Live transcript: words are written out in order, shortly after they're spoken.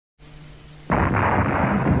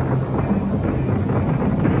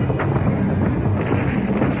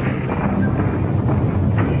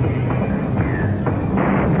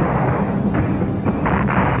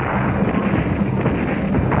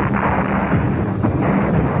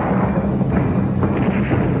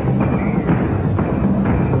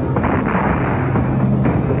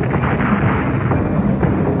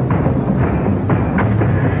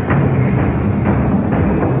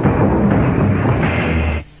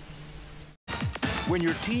When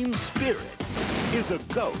your team's spirit is a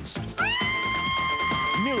ghost,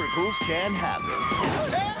 miracles can happen.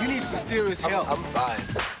 You need some serious help. I'm fine.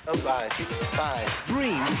 I'm fine. Fine.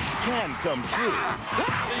 Dreams can come true. The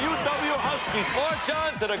UW Huskies march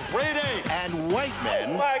on to the grade A. And white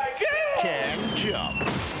men can jump.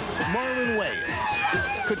 Marlon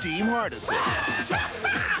Wayans, Kadeem Hardison,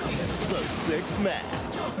 the sixth man.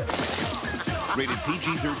 Rated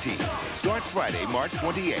PG-13. Starts Friday, March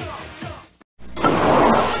 28th.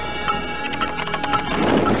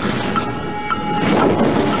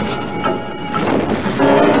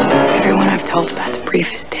 Everyone I've told about the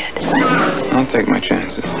brief is dead. I'll take my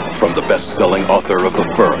chances. From the best-selling author of The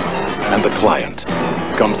Firm and The Client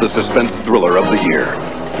comes the suspense thriller of the year.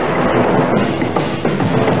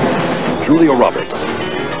 Julia Roberts,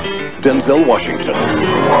 Denzel Washington.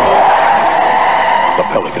 The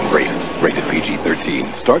Pelican Brief, rated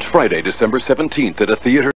PG-13, starts Friday, December 17th at a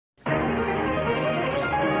theater.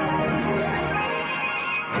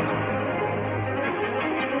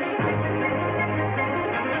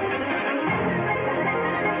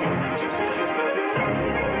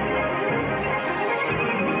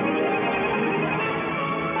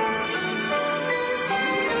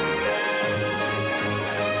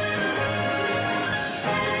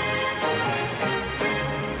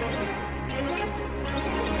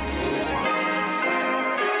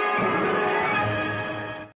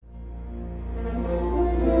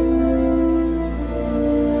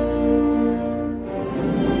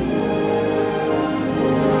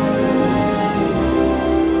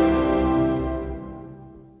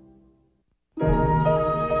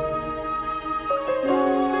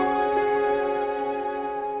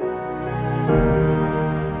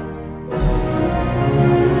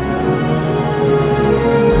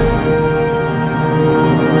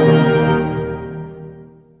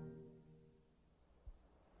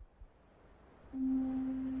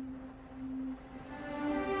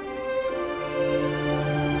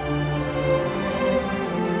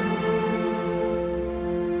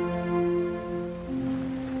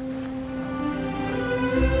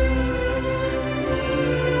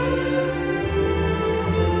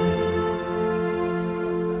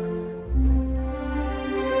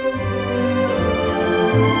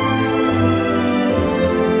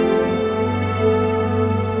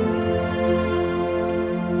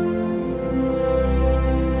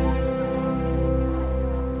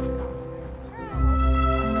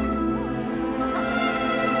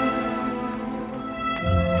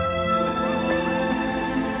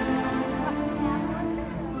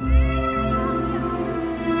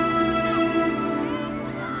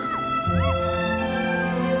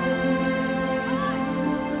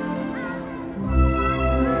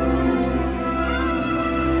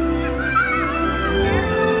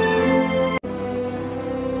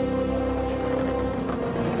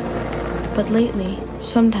 But lately,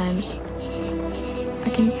 sometimes, I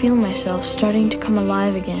can feel myself starting to come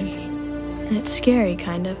alive again. And it's scary,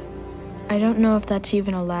 kind of. I don't know if that's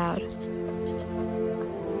even allowed.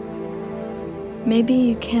 Maybe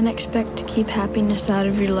you can't expect to keep happiness out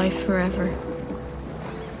of your life forever.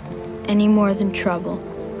 Any more than trouble.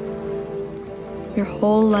 Your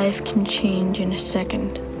whole life can change in a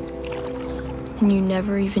second. And you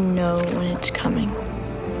never even know when it's coming.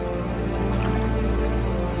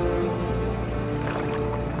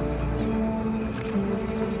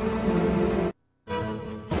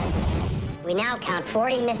 We now count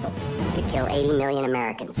 40 missiles. Could kill 80 million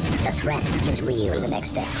Americans. The threat is real. What's the next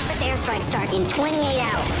step? First airstrikes start in 28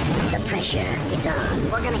 hours. The pressure is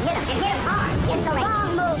on. We're gonna hit him. And hit him hard. It's a wrong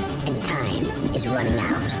move. And time is running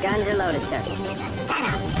out. Guns are loaded, sir. This is a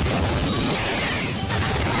setup.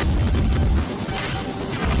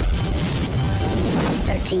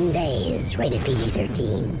 "13 days, rated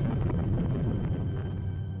PG-13.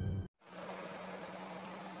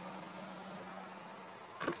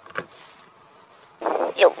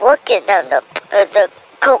 You're working on the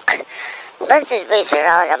cook. Mustard is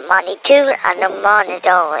around the magnitude and the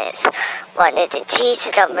monitor is one of the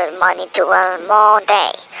teachers of the magnitude on all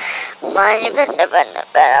day.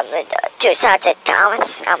 Two sides of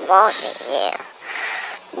towns and morning, yeah.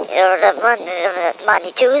 You know, the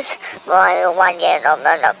magnitudes, one year of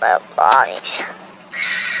the bodies.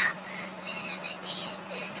 The taste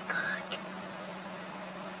is good.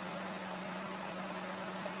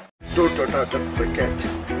 Do not forget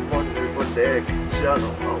one leg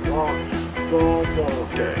channel. One more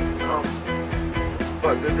day.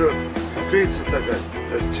 But the great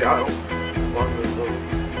channel. One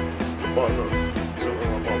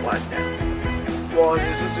now. One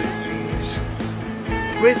is the disease.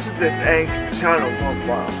 Greater than egg channel 1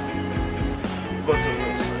 wow. But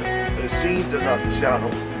the scenes are not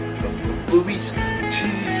channel. The movies,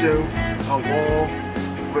 TV show, are all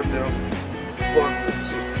with them.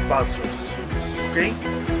 Sponsors, okay?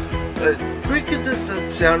 Cricket the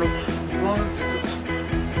channel, one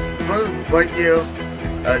right here,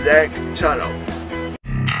 that channel.